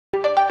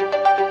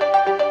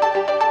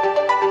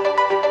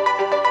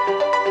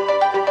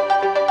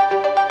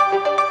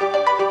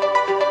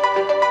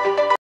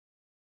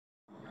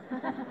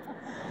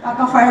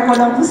Kaka-fire ko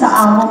lang po sa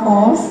amo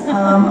ko.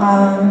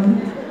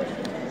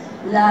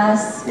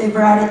 Last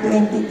February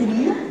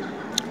 23.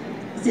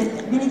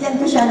 Binigyan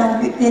ko siya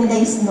ng 15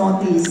 days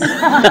notice.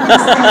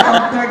 Instead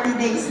of 30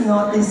 days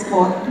notice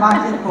po.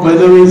 Bakit po?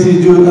 By the way, si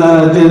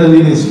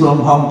Geraldine is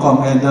from Hong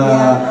Kong. And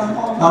from Hong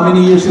Kong. how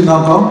many years in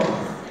Hong Kong?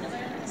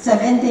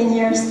 17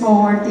 years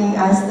po working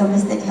as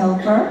domestic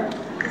helper.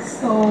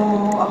 So,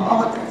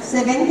 about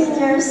 17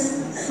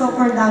 years,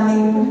 super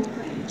daming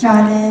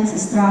challenge,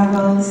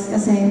 struggles.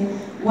 Kasi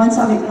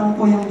once a week lang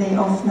po yung day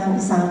off ng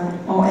isang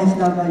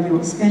OFW,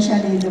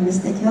 especially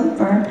domestic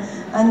helper.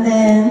 And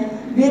then,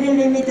 very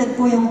limited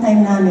po yung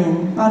time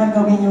namin para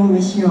gawin yung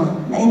mission.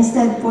 Na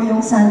instead po yung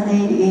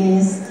Sunday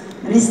is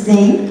rest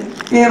day,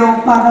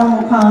 pero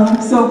parang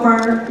mukhang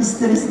super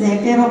stress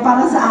day. Pero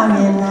para sa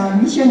amin na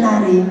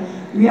missionary,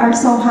 we are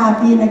so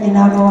happy na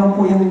ginagawa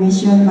po yung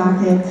mission.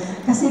 Bakit?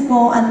 Kasi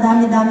po, ang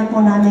dami-dami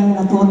po namin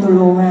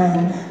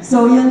natutulungan.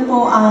 So yun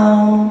po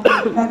ang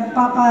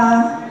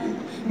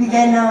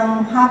nagpapabigay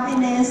ng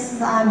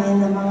happiness sa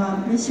amin ng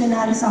mga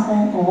missionary sa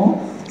Hong Kong.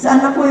 Saan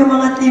na po yung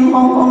mga team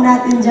Hong Kong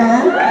natin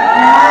dyan?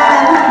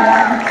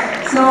 Yan.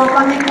 So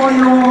kami po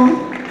yung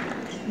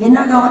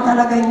ginagawa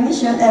talaga yung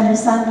mission every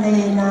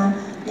Sunday na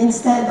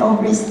instead of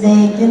rest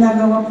day,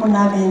 ginagawa po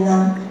namin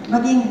na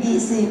maging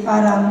busy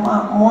para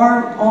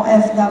more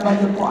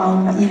OFW po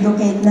ang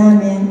ma-educate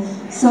namin.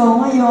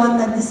 So ngayon,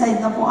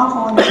 nag-decide na po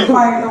ako na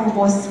i-fire yung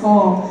boss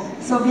ko.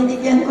 So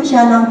binigyan ko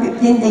siya ng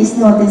 15 days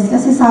notice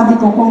kasi sabi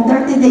ko kung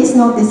 30 days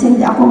notice,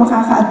 hindi ako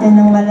makaka-attend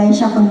ng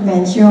Malaysia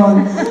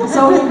Convention.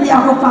 So hindi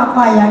ako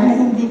papayag na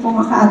hindi po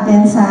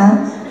maka-attend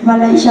sa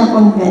Malaysia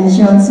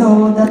Convention.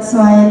 So that's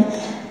why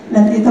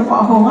nandito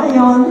po ako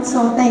ngayon.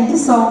 So thank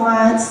you so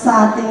much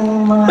sa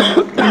ating mga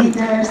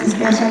leaders,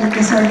 especially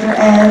to Sir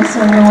Joel,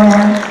 Sir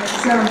Noel,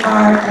 Sir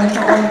Bart, and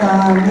to all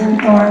the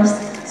mentors.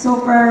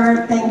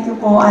 Super thank you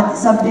po at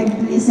sa big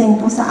blessing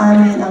po sa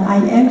amin ang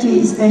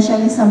IMG,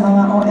 especially sa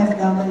mga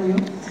OFW.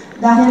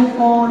 Dahil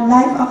po,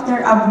 life after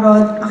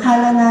abroad,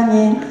 akala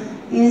namin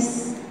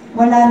is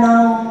wala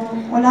nang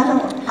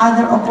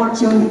other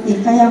opportunity.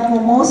 Kaya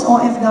po, most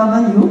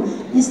OFW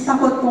is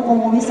takot po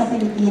umuwi sa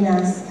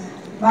Pilipinas.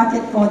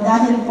 Bakit po?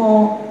 Dahil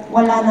po,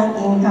 wala nang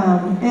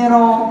income.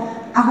 Pero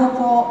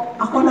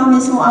ako na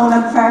mismo ang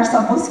nag-fire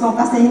sa boss ko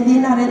kasi hindi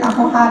na rin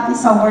ako happy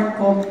sa work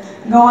ko.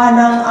 Gawa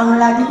ng, ang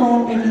lagi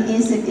kong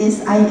iniisip is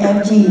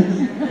IMG.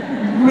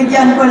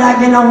 Bigyan ko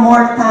lagi ng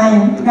more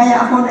time.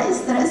 Kaya ako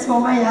na-stress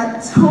ko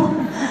mayat. So,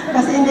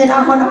 kasi hindi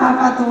na ako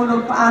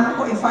nakakatulog paano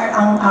ko i-fire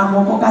ang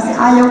amo ko kasi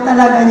ayaw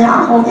talaga niya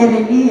akong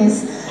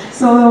i-release.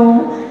 So,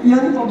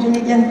 yun po,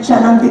 binigyan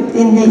siya ng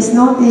 15 days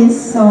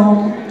notice.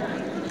 So,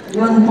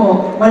 yun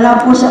po,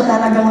 wala po siya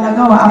talagang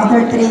nagawa.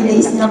 After 3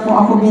 days na po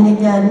ako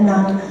binigyan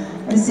ng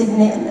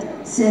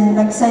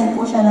nag-sign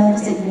po siya ng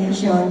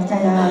resignation.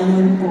 Kaya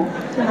yun po.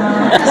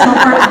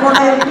 Super ako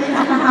na yung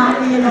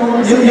pinaka-happy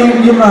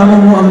Yung amo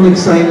mo ang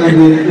nag-sign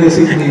ng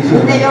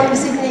resignation? Hindi, yung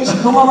resignation.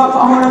 Gumawa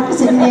po ako ng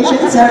resignation,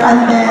 sir,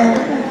 and then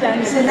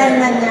sinend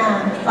na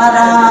niya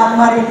para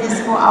ma-release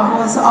po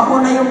ako. So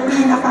ako na yung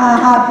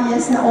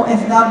pinaka-happiest na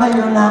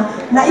OFW na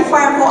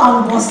na-fire ko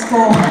ang boss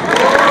ko.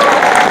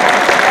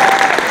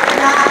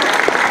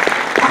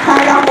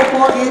 Akala ko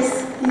po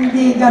is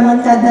hindi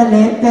ganun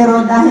kadali,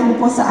 pero dahil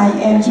po sa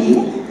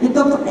IMG,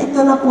 ito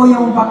na po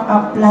yung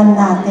backup plan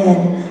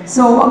natin.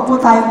 So, wag po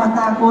tayo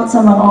matakot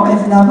sa mga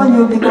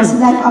OFW because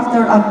life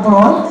after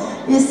abroad,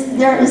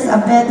 there is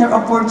a better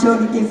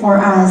opportunity for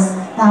us.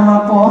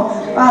 Tama po?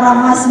 Para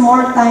mas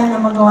more time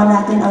na magawa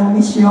natin ang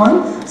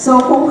mission.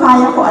 So, kung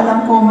kaya ko,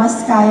 alam ko,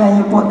 mas kaya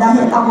niyo po.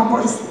 Dahil ako po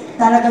is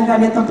talagang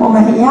ganito po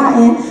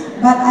mahihain,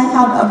 but I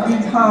have a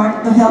big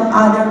heart to help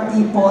other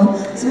people.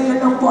 So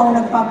yun lang po ang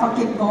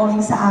nagpapakip going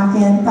sa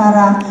akin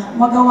para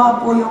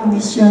magawa po yung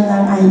mission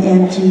ng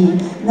IMG.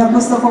 Na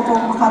gusto ko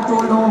pong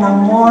makatulong ng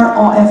more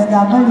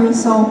OFW.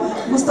 So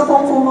gusto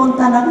kong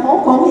pumunta ng Hong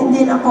Kong,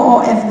 hindi na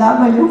po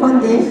OFW,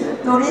 kundi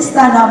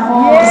turista na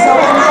po. So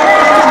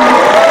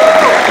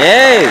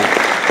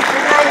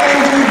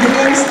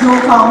dreams do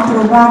come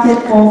true.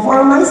 Bakit po?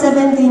 For my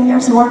 17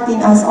 years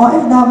working as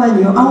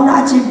OFW, ang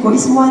na-achieve ko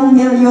is 1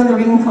 million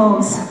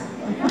wrinkles.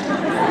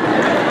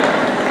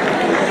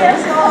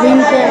 So,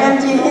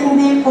 IMG,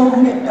 hindi po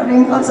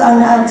wrinkles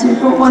ang na-achieve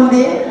ko,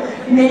 kundi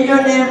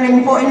millionaire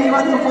ring po.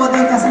 Iniwan ko po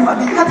din kasi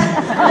mabigat.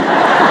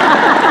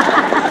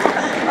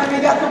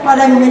 Mabigat ko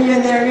palang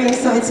millionaire ring.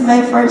 So, it's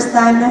my first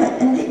time na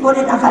hindi ko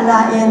rin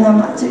akalain na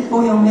ma-achieve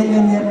ko yung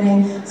millionaire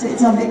ring. So,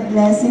 it's a big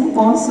blessing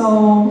po. So,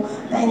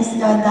 thanks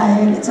God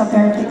dahil it's a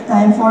perfect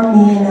time for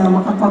me na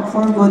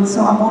makapag-for good.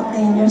 So, about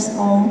 10 years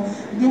po,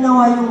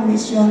 ginawa yung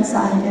mission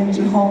sa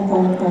IMG Hong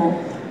Kong po.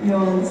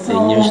 Yun.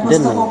 So,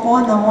 gusto ko po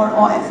na more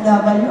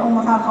OFW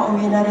ang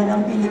makakauwi na rin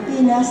ng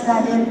Pilipinas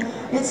dahil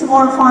it's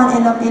more fun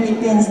in the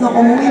Philippines. Nung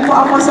umuwi po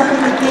ako sa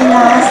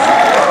Pilipinas,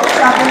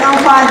 sabi ng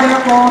father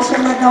ko, siya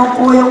na daw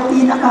po yung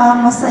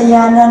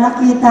pinakamasaya na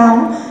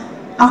nakitang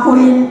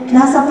ako'y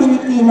nasa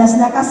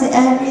Pilipinas na kasi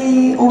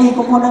every uwi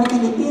ko po ng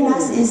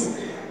Pilipinas is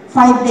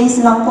 5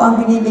 days lang po ang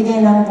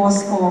binibigay ng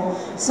boss ko.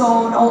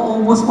 So,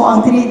 nauubos po ang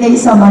 3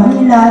 days sa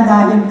Manila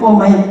dahil po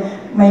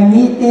may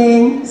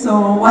meeting.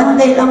 So, 1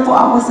 day lang po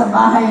ako sa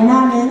bahay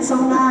namin. So,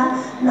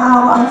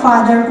 naawa ang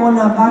father ko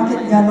na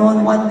bakit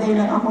ganon, 1 day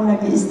lang ako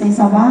nag-i-stay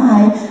sa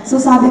bahay. So,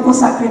 sabi ko,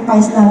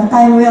 sacrifice lang.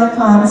 Time will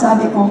come.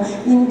 Sabi ko,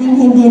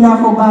 hindi na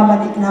ako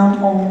babalik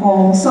ng Hong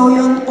Kong. So,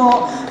 yun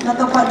po,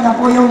 natupad na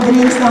po yung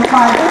dreams ng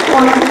father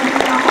ko na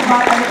hindi na ako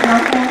babalik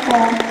ng Hong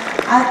Kong.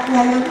 At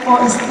ngayon po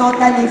is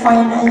totally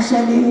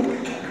financially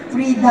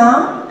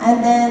freedom.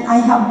 And then, I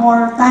have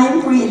more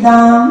time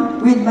freedom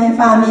with my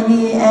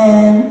family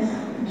and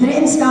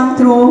dreams come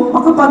true.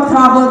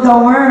 Makapag-travel the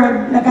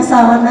world.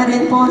 Nakasama na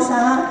rin po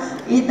sa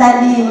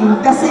Italy.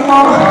 Kasi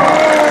mo,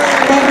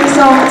 thank you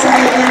so much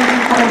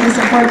IMB for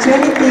this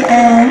opportunity.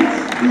 And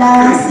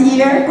last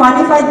year,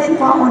 qualified din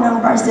po ako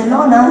ng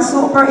Barcelona.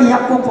 Super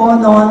iyak ko po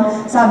noon.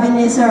 Sabi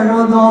ni Sir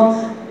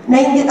Rodolph,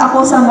 nainggit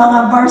ako sa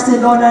mga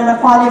Barcelona na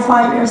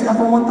qualifiers na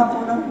pumunta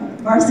po ng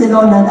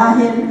Barcelona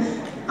dahil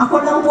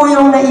ako lang po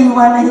yung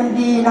naiwan na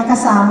hindi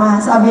nakasama.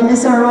 Sabi ni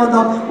Sir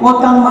Rodolph, huwag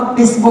kang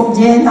mag-Facebook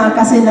dyan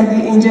kasi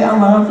nag-i-enjoy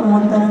ang mga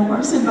pumunta ng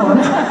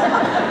Barcelona.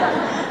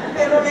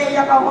 Pero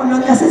naiyak ako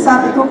nun kasi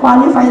sabi ko,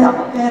 qualified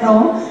ako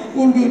pero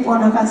hindi po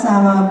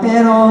nakasama.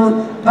 Pero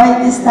by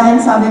this time,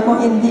 sabi ko,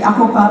 hindi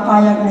ako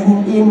papayag na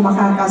hindi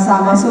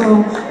makakasama. So,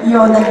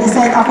 yun,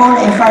 nag-decide ako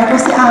na i-fire ko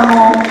si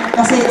Amo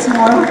kasi it's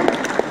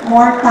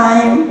more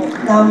time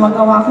na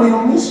magawa ko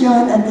yung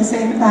mission at the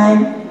same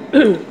time,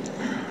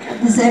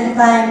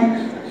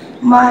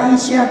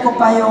 ma-share ko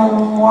pa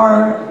yung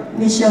more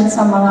mission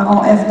sa mga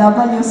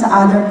OFW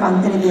sa other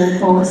country din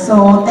po.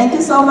 So, thank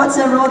you so much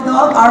Sir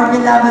Rodolph, our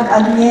beloved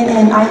admin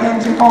in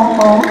IMG Hong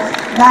Kong.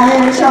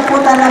 Dahil siya po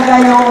talaga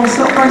yung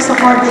super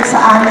supportive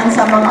sa amin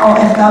sa mga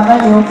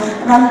OFW.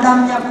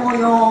 Ramdam niya po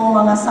yung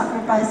mga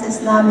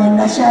sacrifices namin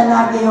na siya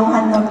lagi yung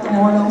handang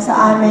tumulong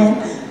sa amin.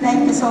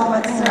 Thank you so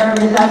much, sir.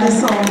 We love you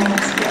so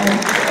much.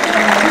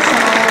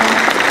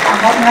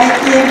 About my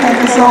team, thank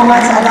you so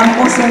much. Alam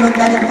ko, sunod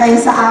na rin kayo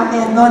sa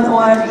akin. Don't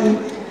worry.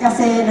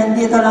 Kasi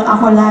nandito lang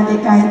ako lagi.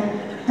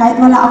 Kahit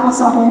wala ako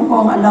sa Hong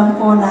Kong, alam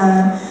ko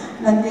na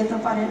nandito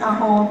pa rin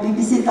ako.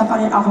 Bibisita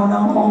pa rin ako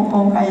ng Hong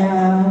Kong.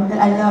 Kaya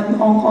I love the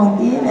Hong Kong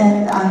team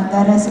and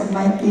the rest of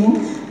my team.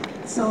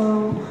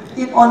 So,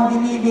 keep on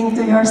believing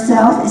to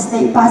yourself.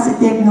 Stay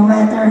positive no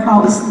matter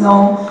how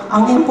slow.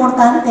 Ang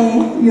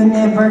importante, you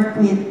never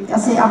quit.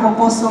 Kasi ako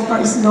po super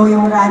slow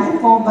yung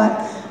running ko,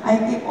 but I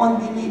keep on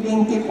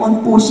believing, keep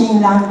on pushing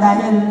lang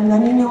dahil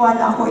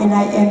naniniwala ako in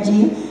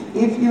IMG.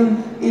 If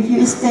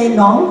you stay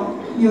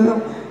long,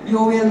 you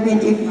will win.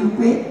 If you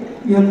quit,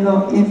 you'll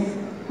lose. If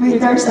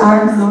quitters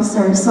are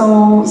losers.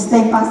 So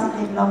stay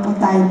positive lang po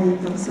tayo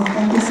dito. So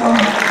thank you so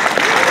much.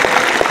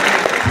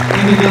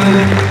 Thank you,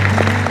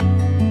 Canete.